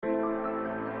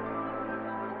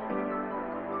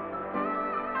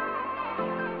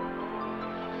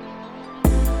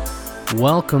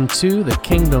Welcome to The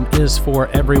Kingdom is for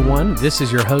Everyone. This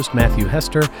is your host, Matthew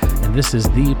Hester, and this is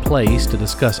the place to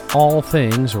discuss all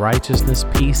things righteousness,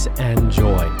 peace, and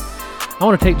joy. I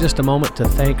want to take just a moment to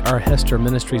thank our Hester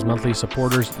Ministries monthly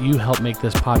supporters. You help make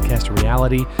this podcast a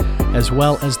reality, as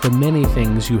well as the many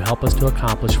things you help us to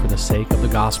accomplish for the sake of the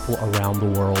gospel around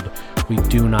the world. We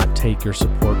do not take your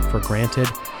support for granted.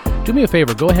 Do me a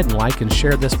favor, go ahead and like and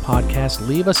share this podcast.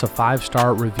 Leave us a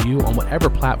 5-star review on whatever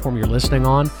platform you're listening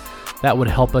on. That would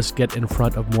help us get in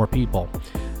front of more people.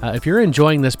 If you're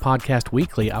enjoying this podcast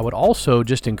weekly, I would also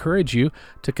just encourage you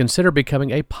to consider becoming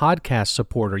a podcast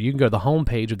supporter. You can go to the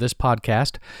homepage of this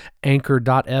podcast,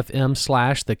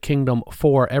 anchor.fm/The Kingdom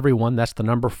for Everyone. That's the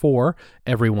number 4,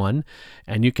 everyone.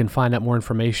 And you can find out more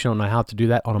information on how to do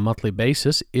that on a monthly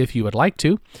basis if you would like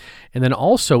to. And then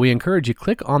also, we encourage you,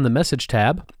 click on the message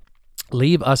tab.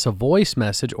 Leave us a voice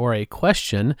message or a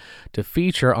question to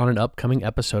feature on an upcoming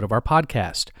episode of our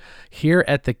podcast. Here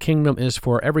at The Kingdom is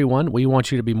for Everyone, we want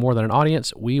you to be more than an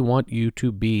audience. We want you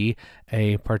to be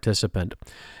a participant.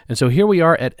 And so here we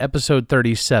are at episode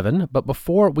 37. But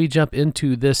before we jump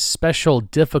into this special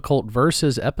difficult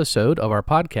verses episode of our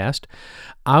podcast,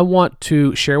 I want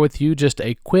to share with you just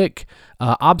a quick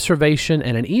observation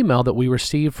and an email that we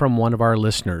received from one of our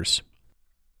listeners.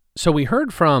 So we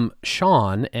heard from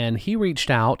Sean, and he reached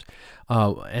out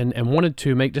and wanted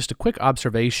to make just a quick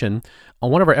observation on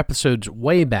one of our episodes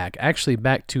way back, actually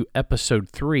back to episode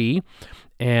 3,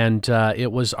 and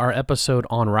it was our episode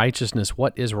on righteousness.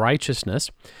 What is righteousness?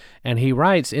 And he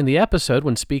writes, in the episode,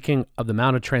 when speaking of the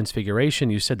Mount of Transfiguration,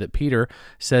 you said that Peter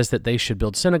says that they should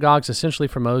build synagogues, essentially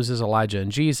for Moses, Elijah,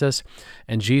 and Jesus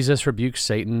Jesus rebukes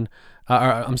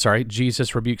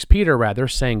Jesus rebukes Peter,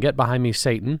 saying, "Get behind me,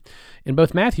 Satan." In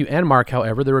both Matthew and Mark,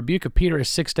 however, the rebuke of Peter is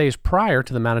 6 days prior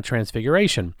to the Mount of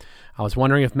Transfiguration. I was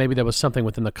wondering if maybe there was something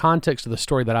within the context of the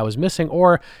story that I was missing,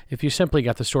 or if you simply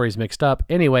got the stories mixed up.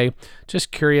 Anyway,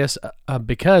 just curious,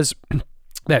 because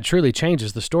that truly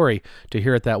changes the story to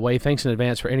hear it that way. Thanks in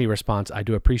advance for any response. I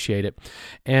do appreciate it.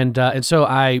 And so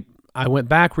I went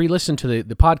back, re-listened to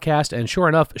the podcast, and sure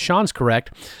enough, Sean's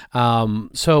correct.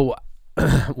 So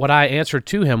what I answered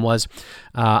to him was,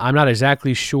 I'm not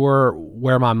exactly sure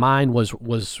where my mind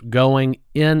was going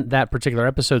in that particular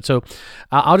episode. So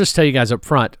I'll just tell you guys up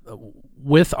front,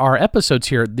 with our episodes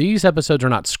here, these episodes are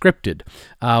not scripted.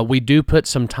 We do put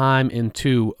some time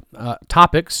into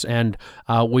topics, and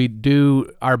we do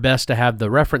our best to have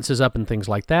the references up and things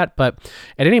like that. But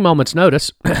at any moment's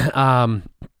notice,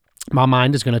 my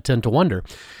mind is going to tend to wander.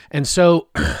 And so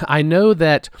I know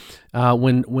that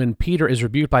when Peter is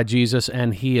rebuked by Jesus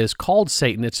and he is called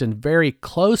Satan, it's in very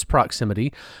close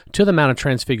proximity to the Mount of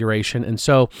Transfiguration. And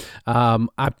so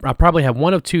I probably have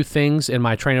one of two things in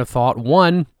my train of thought.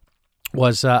 One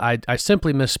was I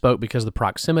simply misspoke because of the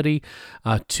proximity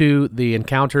to the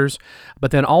encounters.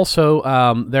 But then also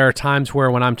there are times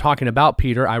where when I'm talking about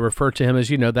Peter, I refer to him as,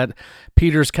 that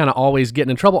Peter's kind of always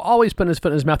getting in trouble, always putting his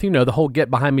foot in his mouth, the whole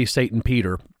 "get behind me, Satan,"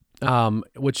 Peter.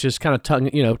 Which is kind of tongue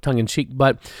in cheek,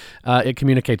 but it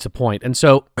communicates a point. And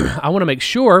so I want to make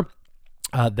sure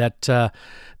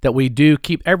that we do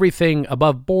keep everything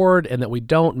above board and that we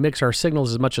don't mix our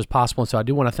signals as much as possible. And so I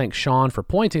do want to thank Sean for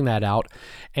pointing that out.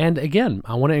 And again,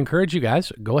 I want to encourage you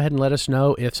guys, go ahead and let us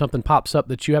know if something pops up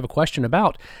that you have a question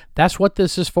about. That's what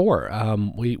this is for.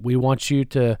 We want you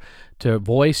to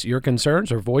voice your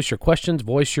concerns or voice your questions,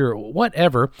 voice your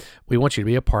whatever. We want you to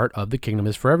be a part of The Kingdom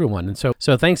is for Everyone. And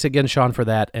so thanks again, Sean, for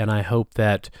that. And I hope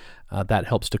that that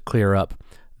helps to clear up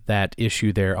that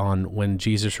issue there on when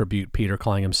Jesus rebuked Peter,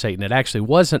 calling him Satan. It actually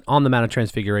wasn't on the Mount of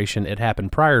Transfiguration. It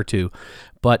happened prior to,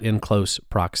 but in close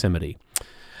proximity.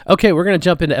 Okay, we're going to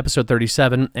jump into episode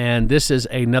 37, and this is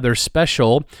another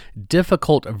special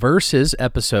difficult verses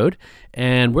episode,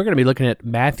 and we're going to be looking at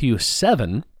Matthew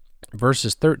 7,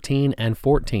 verses 13 and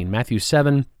 14. Matthew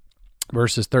 7,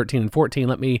 verses 13 and 14.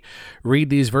 Let me read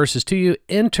these verses to you.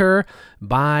 "Enter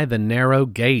by the narrow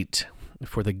gate.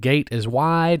 For the gate is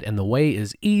wide and the way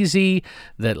is easy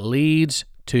that leads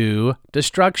to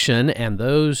destruction, and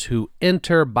those who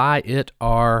enter by it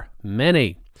are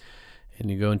many." And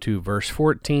you go into verse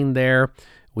 14 there.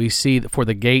 We see that for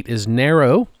the gate is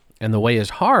narrow and the way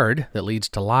is hard that leads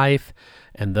to life,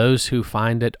 and those who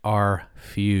find it are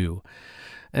few.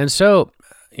 And so,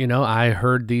 I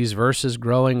heard these verses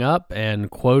growing up and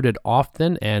quoted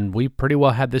often, and we pretty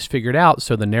well had this figured out.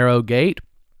 So the narrow gate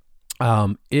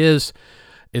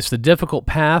it's the difficult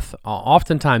path.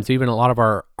 Oftentimes, even a lot of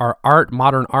our art,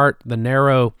 modern art, the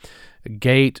narrow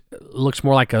gate looks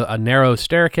more like a narrow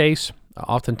staircase.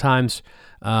 Oftentimes,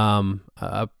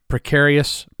 a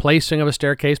precarious placing of a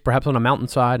staircase, perhaps on a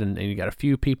mountainside, and you got a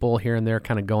few people here and there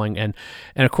kind of going, and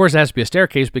of course it has to be a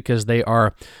staircase because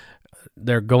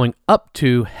they're going up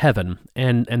to heaven,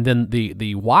 and then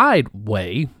the wide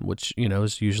way, which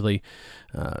is usually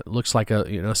looks like a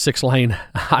 6-lane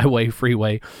highway,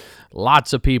 freeway,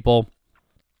 lots of people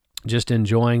just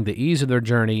enjoying the ease of their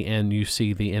journey, and you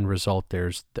see the end result.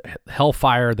 There's the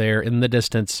hellfire there in the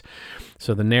distance.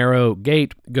 So the narrow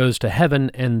gate goes to heaven,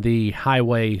 and the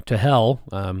highway to hell,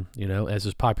 as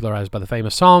is popularized by the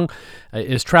famous song,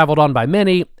 is traveled on by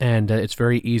many, and it's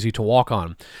very easy to walk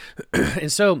on.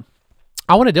 And so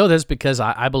I want to deal with this because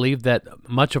I believe that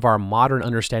much of our modern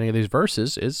understanding of these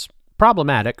verses is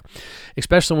problematic,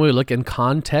 especially when we look in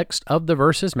context of the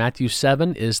verses. Matthew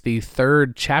 7 is the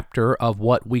third chapter of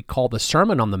what we call the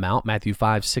Sermon on the Mount, Matthew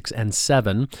 5, 6, and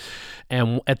 7.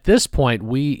 And at this point,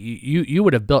 you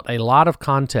would have built a lot of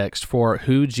context for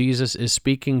who Jesus is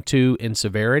speaking to in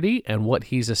severity and what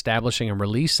he's establishing and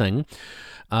releasing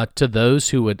to those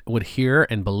who would hear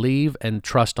and believe and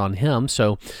trust on him.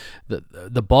 So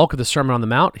the bulk of the Sermon on the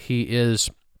Mount, he is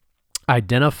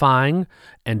identifying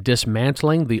and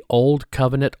dismantling the old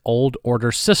covenant, old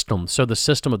order system. So the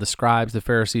system of the scribes, the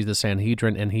Pharisees, the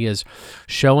Sanhedrin, and he is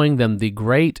showing them the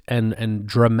great and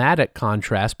dramatic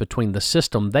contrast between the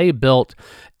system they built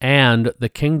and the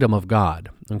kingdom of God.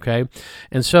 Okay,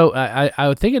 and so I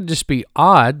would think it'd just be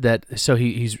odd that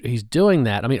he's doing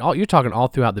that. I mean, you're talking all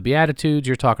throughout the Beatitudes.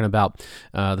 You're talking about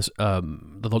the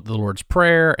Lord's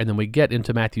Prayer, and then we get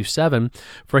into Matthew 7.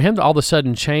 For him to all of a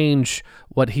sudden change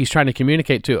what he's trying to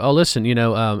communicate to, listen, you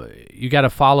got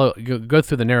to go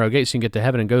through the narrow gate so you can get to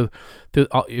heaven, and go through.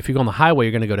 If you go on the highway,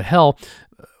 you're going to go to hell.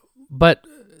 But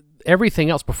everything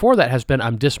else before that has been,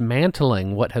 I'm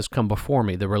dismantling what has come before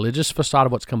me, the religious facade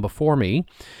of what's come before me,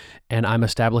 and I'm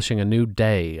establishing a new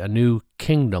day, a new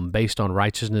kingdom based on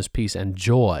righteousness, peace, and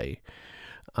joy.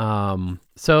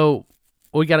 So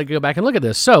we got to go back and look at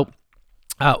this. So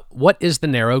what is the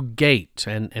narrow gate?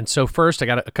 And so first, I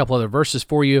got a couple other verses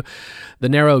for you. The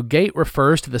narrow gate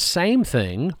refers to the same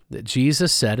thing that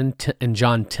Jesus said in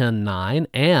John 10:9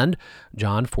 and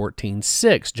John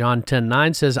 14:6. John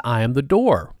 10:9 says, I am the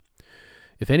door.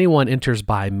 If anyone enters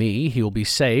by me, he will be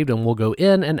saved and will go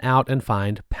in and out and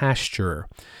find pasture.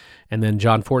 And then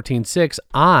John 14:6,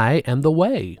 I am the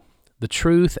way, the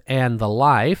truth, and the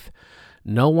life.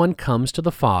 No one comes to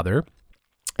the Father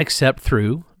except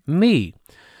through me.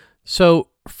 So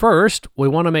first, we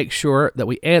want to make sure that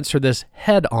we answer this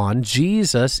head on.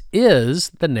 Jesus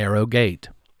is the narrow gate.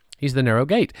 He's the narrow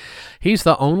gate. He's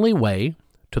the only way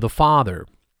to the Father,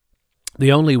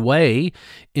 the only way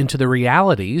into the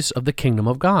realities of the kingdom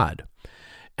of God.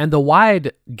 And the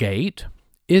wide gate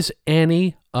is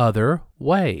any other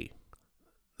way.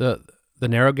 The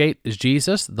narrow gate is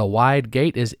Jesus. The wide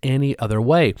gate is any other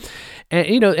way.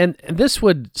 And and this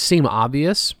would seem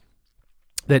obvious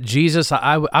that Jesus,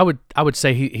 I would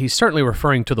say he's certainly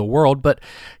referring to the world, but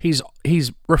he's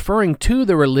referring to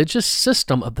the religious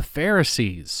system of the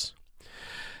Pharisees,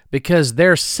 because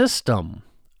their system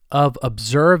of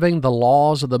observing the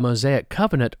laws of the Mosaic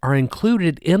covenant are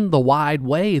included in the wide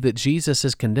way that Jesus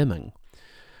is condemning.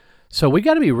 So we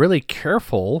got to be really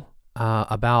careful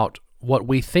about what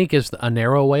we think is a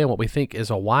narrow way and what we think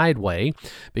is a wide way,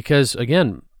 because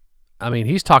again, I mean,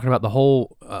 he's talking about the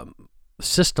whole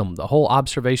system, the whole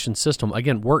observation system,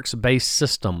 again, works-based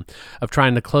system of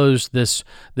trying to close this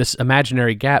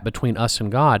imaginary gap between us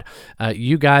and God.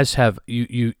 You guys have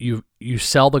you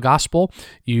sell the gospel.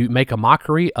 You make a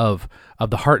mockery of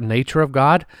the heart and nature of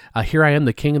God. Here I am,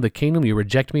 the King of the kingdom. You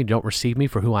reject me, don't receive me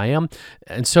for who I am.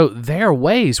 And so their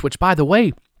ways, which by the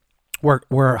way,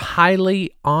 were highly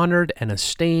honored and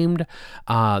esteemed.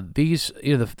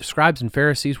 The scribes and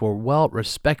Pharisees were well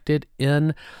respected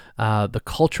in the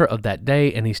culture of that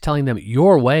day, and he's telling them,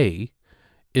 your way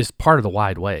is part of the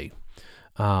wide way.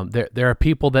 There are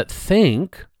people that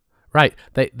think, right,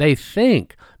 they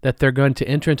think that they're going to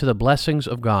enter into the blessings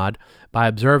of God by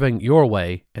observing your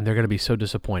way, and they're going to be so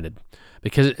disappointed,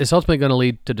 because it's ultimately going to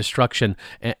lead to destruction,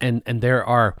 and there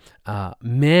are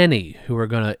many who are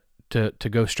going to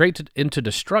go straight into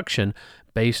destruction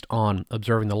based on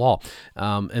observing the law.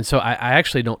 And so I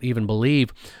actually don't even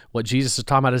believe what Jesus is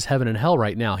talking about is heaven and hell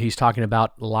right now. He's talking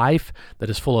about life that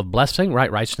is full of blessing, right?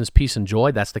 Righteousness, peace, and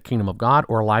joy. That's the kingdom of God,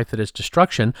 or life that is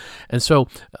destruction. And so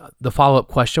the follow-up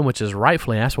question, which is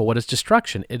rightfully asked, well, what is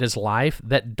destruction? It is life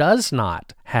that does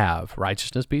not have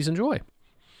righteousness, peace, and joy.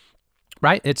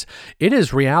 Right? It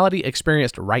is reality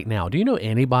experienced right now. Do you know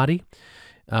anybody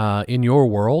in your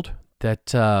world that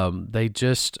they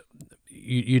just,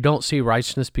 you don't see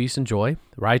righteousness, peace, and joy.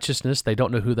 Righteousness, they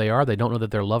don't know who they are. They don't know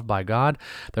that they're loved by God.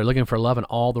 They're looking for love in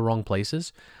all the wrong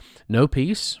places. No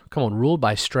peace. Come on, ruled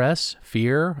by stress,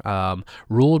 fear,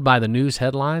 ruled by the news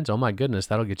headlines. Oh my goodness,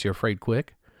 that'll get you afraid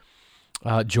quick.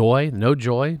 Joy, no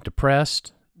joy,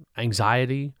 depressed,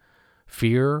 anxiety,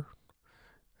 fear.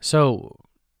 So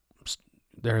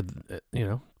there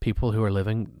are, people who are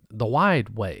living the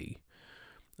wide way.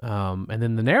 And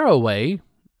then the narrow way,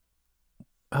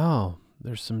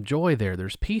 there's some joy there.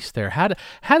 There's peace there. How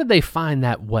did they find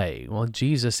that way? Well,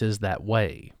 Jesus is that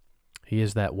way. He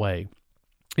is that way.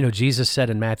 Jesus said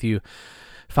in Matthew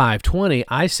 5:20,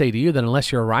 I say to you that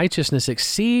unless your righteousness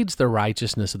exceeds the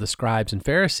righteousness of the scribes and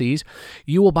Pharisees,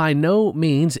 you will by no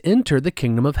means enter the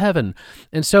kingdom of heaven.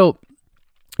 And so,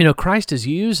 Christ is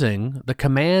using the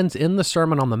commands in the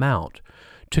Sermon on the Mount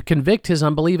to convict his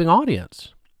unbelieving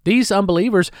audience. These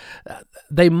unbelievers,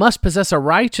 they must possess a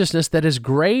righteousness that is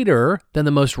greater than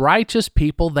the most righteous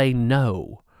people they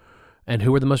know. And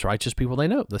who are the most righteous people they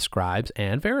know? The scribes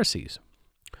and Pharisees.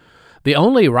 The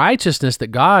only righteousness that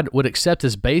God would accept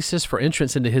as basis for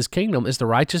entrance into his kingdom is the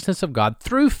righteousness of God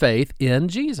through faith in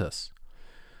Jesus.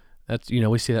 That's,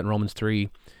 we see that in Romans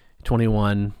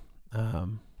 3:21,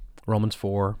 Romans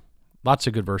 4, lots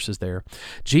of good verses there.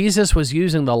 Jesus was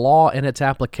using the law and its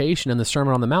application in the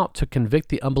Sermon on the Mount to convict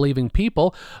the unbelieving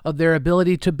people of their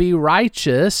ability to be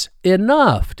righteous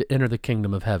enough to enter the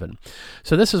kingdom of heaven.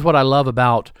 So this is what I love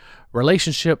about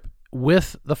relationship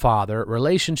with the Father,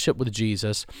 relationship with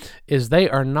Jesus, is they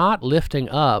are not lifting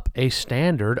up a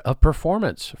standard of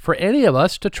performance for any of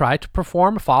us to try to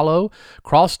perform, follow,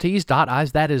 cross T's, dot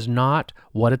I's. That is not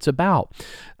what it's about.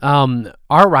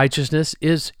 Our righteousness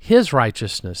is his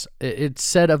righteousness. It's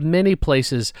said of many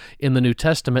places in the New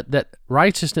Testament that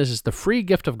righteousness is the free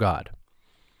gift of God.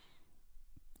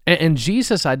 And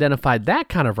Jesus identified that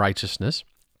kind of righteousness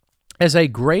as a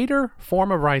greater form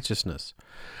of righteousness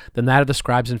than that of the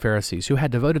scribes and Pharisees, who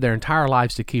had devoted their entire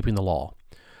lives to keeping the law.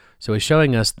 So he's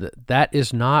showing us that that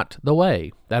is not the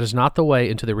way. That is not the way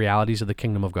into the realities of the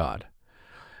kingdom of God.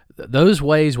 Those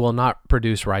ways will not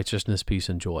produce righteousness, peace,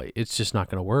 and joy. It's just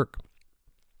not going to work.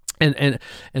 And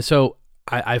so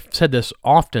I've said this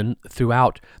often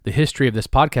throughout the history of this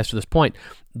podcast to this point.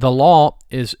 The law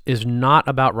is not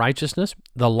about righteousness.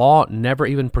 The law never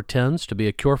even pretends to be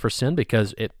a cure for sin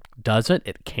because it doesn't,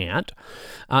 it can't.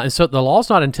 And so the law is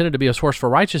not intended to be a source for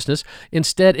righteousness.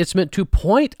 Instead, it's meant to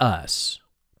point us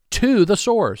to the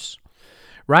source,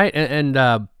 right? And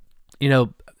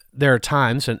there are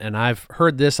times, and I've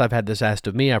heard this, I've had this asked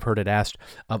of me, I've heard it asked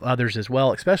of others as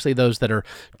well, especially those that are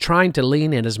trying to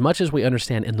lean in as much as we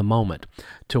understand in the moment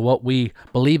to what we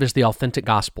believe is the authentic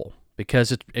gospel,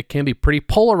 because it can be pretty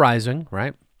polarizing,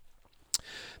 right?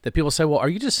 That people say, well, are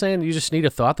you just saying you just need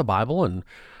to throw out the Bible and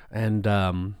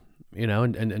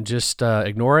just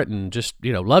ignore it and just,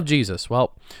 love Jesus?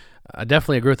 Well, I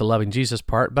definitely agree with the loving Jesus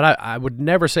part, but I would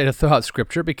never say to throw out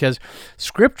Scripture, because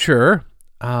Scripture,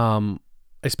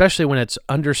 especially when it's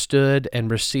understood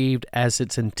and received as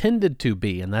it's intended to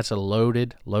be, and that's a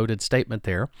loaded statement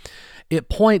there, it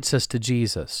points us to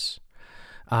Jesus.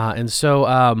 And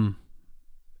so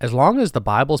as long as the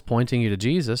Bible's pointing you to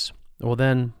Jesus, well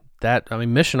then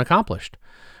mission accomplished.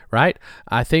 Right?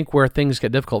 I think where things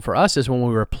get difficult for us is when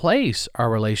we replace our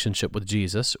relationship with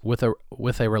Jesus with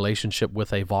a relationship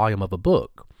with a volume of a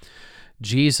book.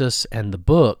 Jesus and the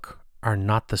book are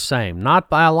not the same, not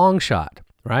by a long shot,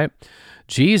 right?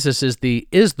 Jesus is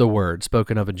the word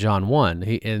spoken of in John 1.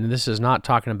 And this is not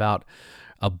talking about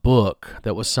a book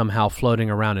that was somehow floating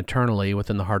around eternally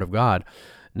within the heart of God.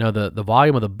 No, the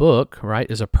volume of the book, right,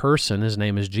 is a person. His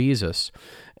name is Jesus.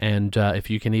 And if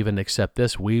you can even accept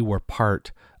this, we were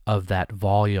part of that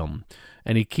volume.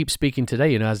 And he keeps speaking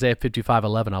today. Isaiah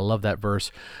 55:11, I love that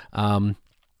verse.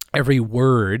 Every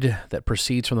word that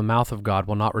proceeds from the mouth of God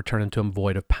will not return unto him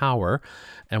void of power.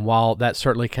 And while that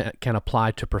certainly can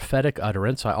apply to prophetic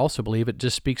utterance, I also believe it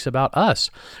just speaks about us,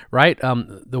 right?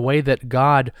 The way that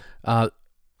God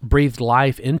breathed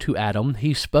life into Adam,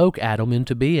 he spoke Adam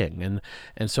into being.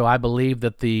 And so I believe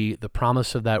that the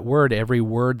promise of that word, every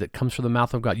word that comes from the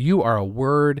mouth of God, you are a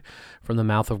word from the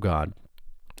mouth of God.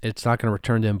 It's not going to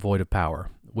return to him void of power,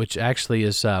 which actually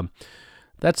is,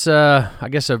 that's, I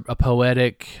guess, a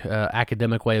poetic,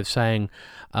 academic way of saying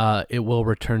it will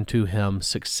return to him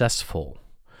successful,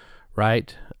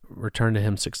 right? Return to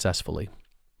him successfully.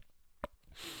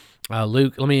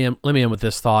 Luke, let me end with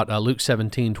this thought. Luke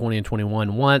 17:20 and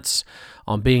 21. Once,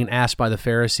 on being asked by the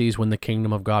Pharisees when the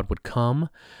kingdom of God would come,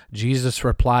 Jesus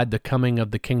replied, the coming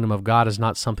of the kingdom of God is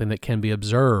not something that can be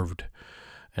observed,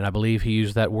 And I believe he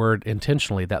used that word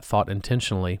intentionally, that thought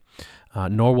intentionally.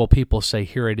 Nor will people say,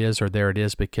 here it is or there it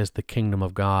is, because the kingdom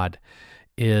of God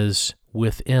is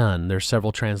within. There's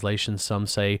several translations. Some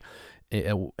say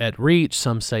at reach,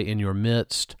 some say in your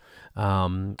midst.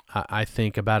 I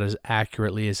think about as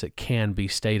accurately as it can be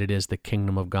stated is the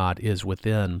kingdom of God is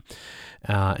within.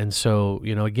 And so,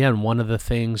 again, one of the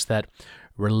things that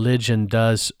religion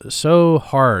does so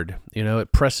hard,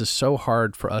 it presses so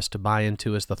hard for us to buy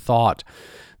into is the thought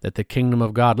that the kingdom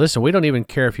of God, listen, we don't even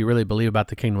care if you really believe about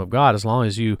the kingdom of God, as long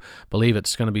as you believe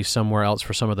it's going to be somewhere else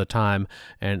for some of the time,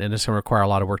 and it's going to require a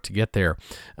lot of work to get there.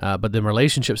 But the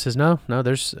relationship says, no,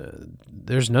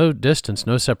 there's no distance,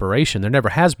 no separation. There never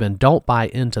has been. Don't buy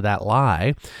into that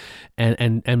lie,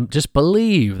 and just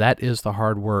believe that is the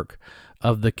hard work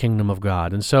of the kingdom of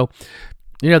God. And so,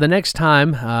 the next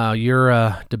time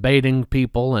you're debating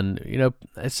people, and,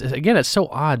 it's so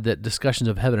odd that discussions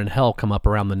of heaven and hell come up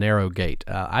around the narrow gate.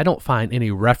 I don't find any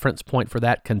reference point for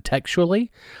that contextually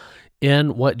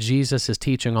in what Jesus is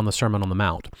teaching on the Sermon on the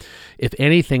Mount. If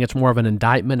anything, it's more of an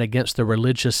indictment against the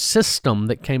religious system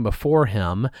that came before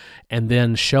him, and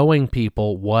then showing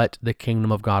people what the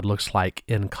kingdom of God looks like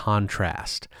in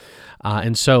contrast.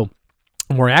 And so,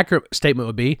 a more accurate statement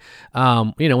would be,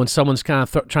 when someone's kind of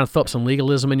trying to throw up some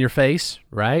legalism in your face,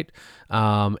 right?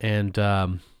 What is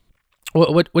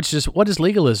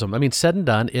legalism? I mean, said and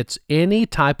done, it's any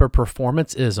type of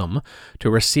performanceism to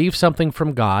receive something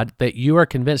from God that you are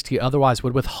convinced he otherwise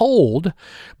would withhold,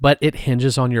 but it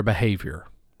hinges on your behavior.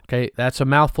 Okay, that's a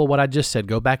mouthful what I just said.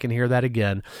 Go back and hear that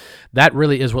again. That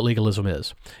really is what legalism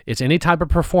is. It's any type of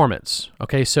performance.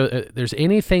 Okay, so there's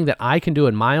anything that I can do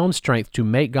in my own strength to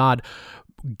make God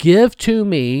give to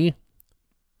me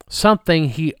something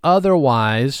he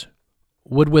otherwise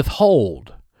would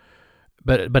withhold,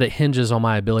 but it hinges on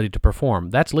my ability to perform.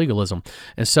 That's legalism.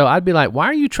 And so I'd be like, why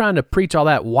are you trying to preach all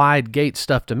that wide gate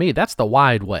stuff to me? That's the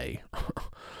wide way.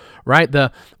 Right?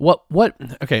 The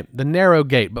narrow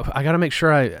gate. But I got to make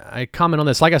sure I comment on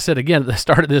this. Like I said again at the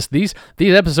start of this, these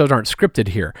episodes aren't scripted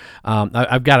here.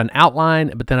 I've got an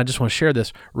outline, but then I just want to share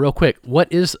this real quick.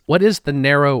 What is the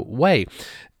narrow way?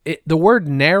 The word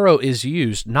narrow is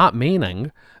used, not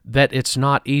meaning that it's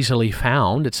not easily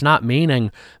found. It's not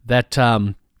meaning that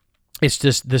it's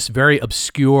just this very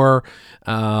obscure,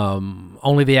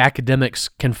 only the academics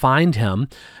can find him.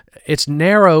 It's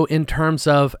narrow in terms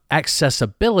of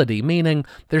accessibility, meaning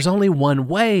there's only one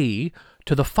way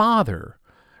to the Father,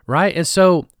 right? And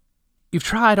so you've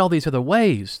tried all these other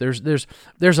ways. There's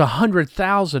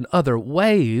 100,000 other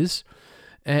ways,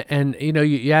 and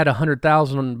you add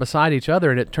 100,000 beside each other,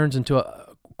 and it turns into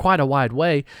quite a wide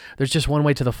way. There's just one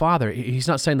way to the Father. He's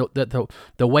not saying that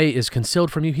the way is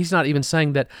concealed from you. He's not even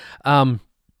saying that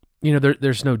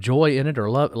there's no joy in it, or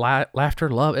love, laughter,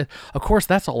 love. Of course,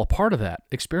 that's all a part of that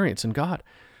experience in God.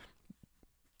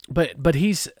 But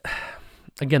he's,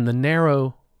 again, the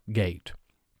narrow gate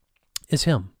is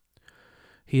him.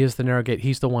 He is the narrow gate.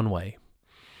 He's the one way.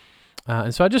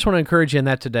 And so I just want to encourage you in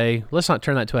that today. Let's not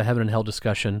turn that to a heaven and hell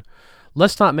discussion.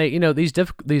 Let's not make,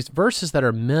 these verses that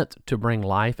are meant to bring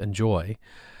life and joy,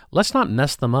 let's not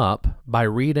mess them up by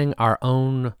reading our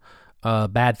own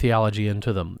bad theology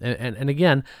into them. And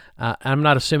again, I'm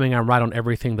not assuming I'm right on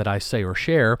everything that I say or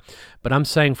share, but I'm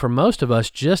saying for most of us,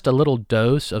 just a little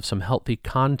dose of some healthy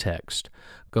context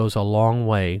goes a long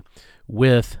way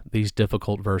with these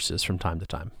difficult verses from time to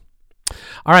time.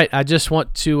 All right, I just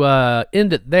want to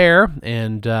end it there,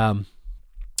 and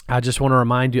I just want to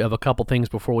remind you of a couple things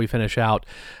before we finish out.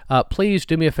 Please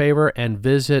do me a favor and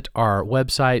visit our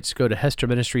websites. Go to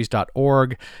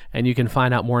hesterministries.org, and you can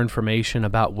find out more information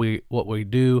about what we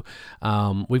do.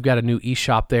 We've got a new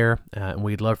eShop there, and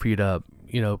we'd love for you to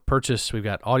purchase. We've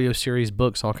got audio series,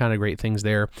 books, all kind of great things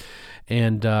there.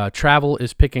 And travel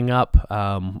is picking up.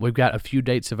 We've got a few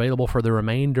dates available for the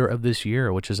remainder of this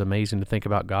year, which is amazing to think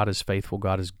about. God is faithful.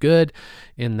 God is good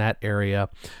in that area.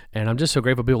 And I'm just so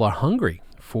grateful people are hungry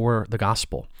for the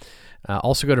gospel.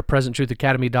 Also go to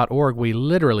presenttruthacademy.org. We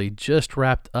literally just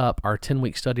wrapped up our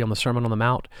 10-week study on the Sermon on the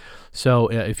Mount. So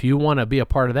if you want to be a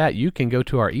part of that, you can go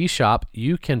to our eShop,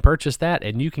 you can purchase that,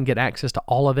 and you can get access to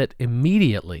all of it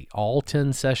immediately. All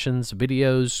 10 sessions,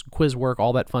 videos, quiz work,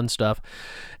 all that fun stuff,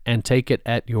 and take it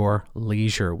at your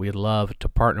leisure. We'd love to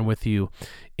partner with you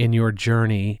in your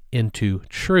journey into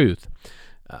truth.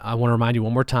 I want to remind you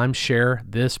one more time, share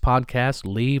this podcast,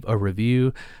 leave a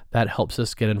review. That helps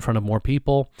us get in front of more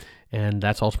people, and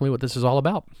that's ultimately what this is all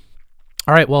about.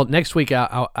 All right, well, next week,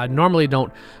 I normally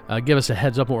don't give us a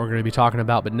heads up what we're going to be talking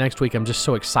about, but next week I'm just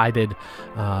so excited,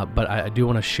 but I do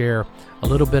want to share a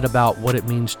little bit about what it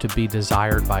means to be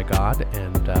desired by God,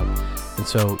 and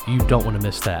so you don't want to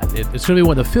miss that. It's going to be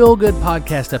one of the feel-good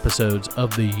podcast episodes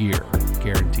of the year,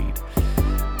 guaranteed.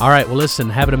 All right, well, listen,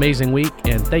 have an amazing week,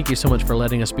 and thank you so much for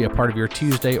letting us be a part of your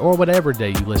Tuesday or whatever day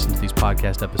you listen to these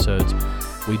podcast episodes.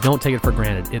 We don't take it for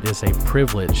granted. It is a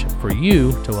privilege for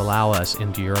you to allow us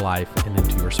into your life and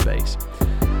into your space.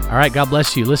 All right, God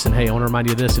bless you. Listen, hey, I want to remind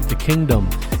you of this. If the kingdom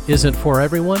isn't for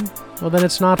everyone, well, then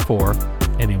it's not for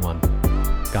anyone.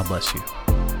 God bless you.